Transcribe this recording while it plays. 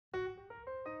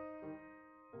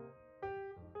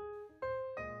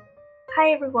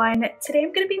Hi everyone, today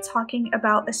I'm going to be talking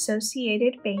about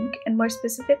Associated Bank and more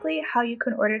specifically how you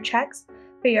can order checks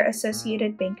for your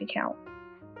Associated Bank account.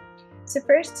 So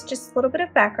first, just a little bit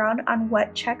of background on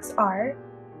what checks are.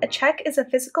 A check is a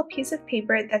physical piece of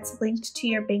paper that's linked to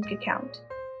your bank account.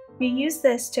 You use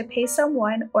this to pay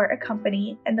someone or a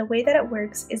company, and the way that it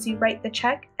works is you write the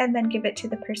check and then give it to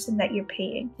the person that you're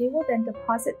paying. They will then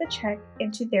deposit the check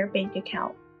into their bank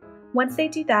account. Once they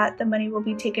do that, the money will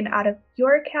be taken out of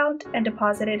your account and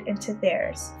deposited into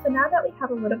theirs. So now that we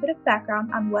have a little bit of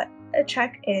background on what a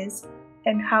check is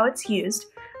and how it's used,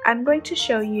 I'm going to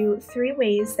show you 3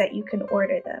 ways that you can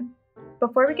order them.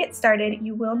 Before we get started,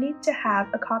 you will need to have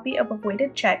a copy of a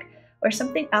voided check or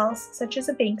something else, such as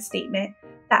a bank statement,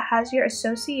 that has your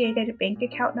associated bank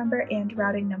account number and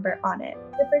routing number on it.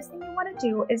 The first thing you want to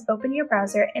do is open your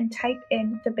browser and type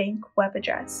in the bank web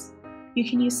address. You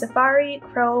can use Safari,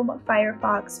 Chrome,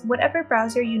 Firefox, whatever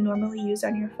browser you normally use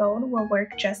on your phone will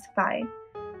work just fine.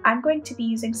 I'm going to be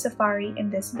using Safari in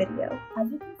this video.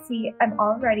 As you can see, I'm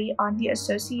already on the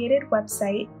Associated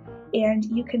website, and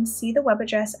you can see the web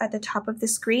address at the top of the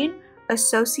screen,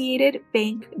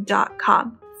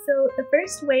 associatedbank.com. So the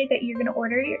first way that you're going to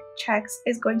order your checks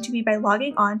is going to be by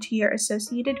logging on to your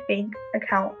Associated Bank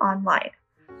account online.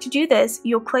 To do this,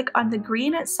 you'll click on the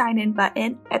green sign in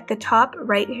button at the top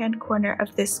right-hand corner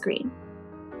of this screen.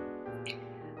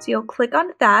 So you'll click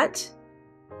on that,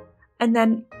 and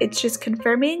then it's just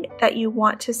confirming that you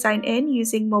want to sign in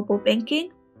using mobile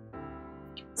banking.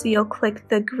 So you'll click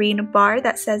the green bar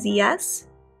that says yes.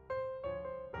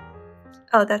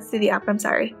 Oh, that's through the app, I'm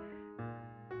sorry.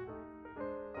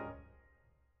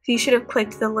 So you should have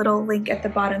clicked the little link at the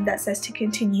bottom that says to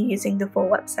continue using the full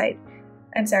website.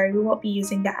 I'm sorry, we won't be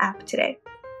using the app today.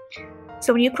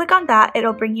 So when you click on that,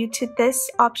 it'll bring you to this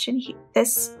option,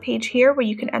 this page here, where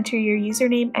you can enter your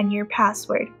username and your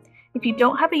password. If you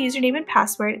don't have a username and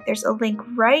password, there's a link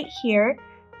right here.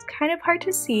 It's kind of hard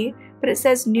to see, but it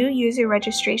says new user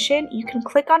registration. You can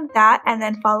click on that and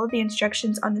then follow the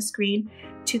instructions on the screen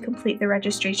to complete the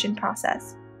registration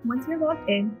process. Once you're logged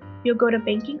in, you'll go to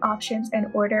banking options and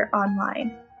order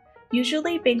online.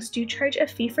 Usually, banks do charge a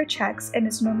fee for checks, and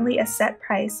it's normally a set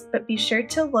price, but be sure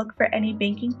to look for any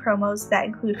banking promos that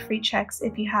include free checks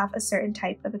if you have a certain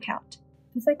type of account.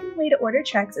 The second way to order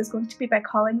checks is going to be by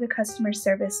calling the customer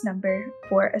service number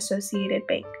for Associated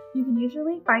Bank. You can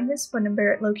usually find this phone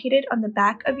number located on the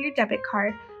back of your debit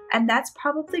card, and that's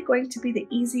probably going to be the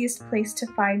easiest place to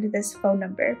find this phone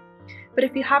number. But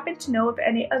if you happen to know of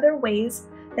any other ways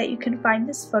that you can find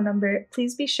this phone number,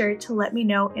 please be sure to let me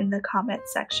know in the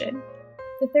comments section.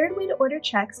 The third way to order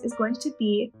checks is going to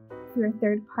be through a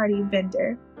third-party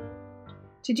vendor.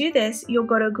 To do this, you'll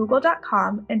go to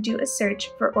google.com and do a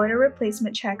search for order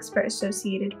replacement checks for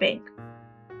Associated Bank.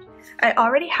 I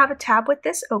already have a tab with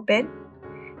this open,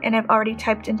 and I've already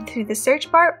typed in through the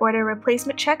search bar order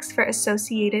replacement checks for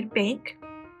Associated Bank.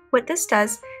 What this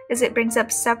does is it brings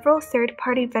up several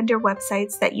third-party vendor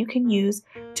websites that you can use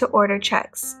to order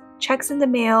checks. Checks in the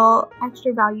mail,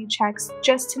 extra value checks,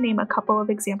 just to name a couple of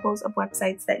examples of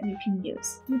websites that you can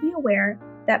use. Do be aware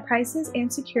that prices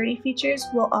and security features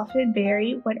will often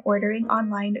vary when ordering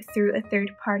online through a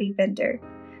third-party vendor.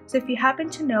 So if you happen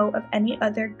to know of any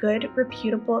other good,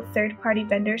 reputable third-party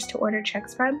vendors to order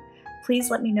checks from,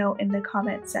 please let me know in the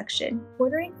comments section.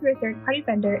 Ordering through a third-party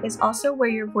vendor is also where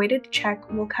your voided check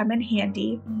will come in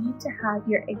handy. You need to have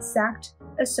your exact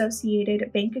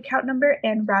associated bank account number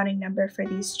and routing number for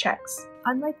these checks.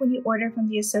 Unlike when you order from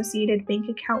the Associated Bank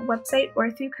account website or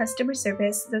through customer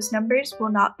service, those numbers will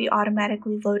not be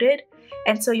automatically loaded,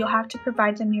 and so you'll have to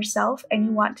provide them yourself, and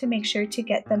you want to make sure to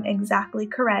get them exactly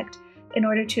correct in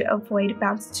order to avoid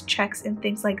bounced checks and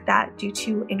things like that due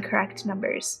to incorrect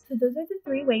numbers. So those are the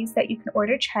 3 ways that you can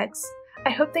order checks. I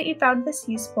hope that you found this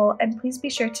useful, and please be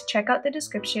sure to check out the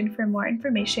description for more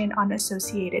information on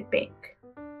Associated Bank.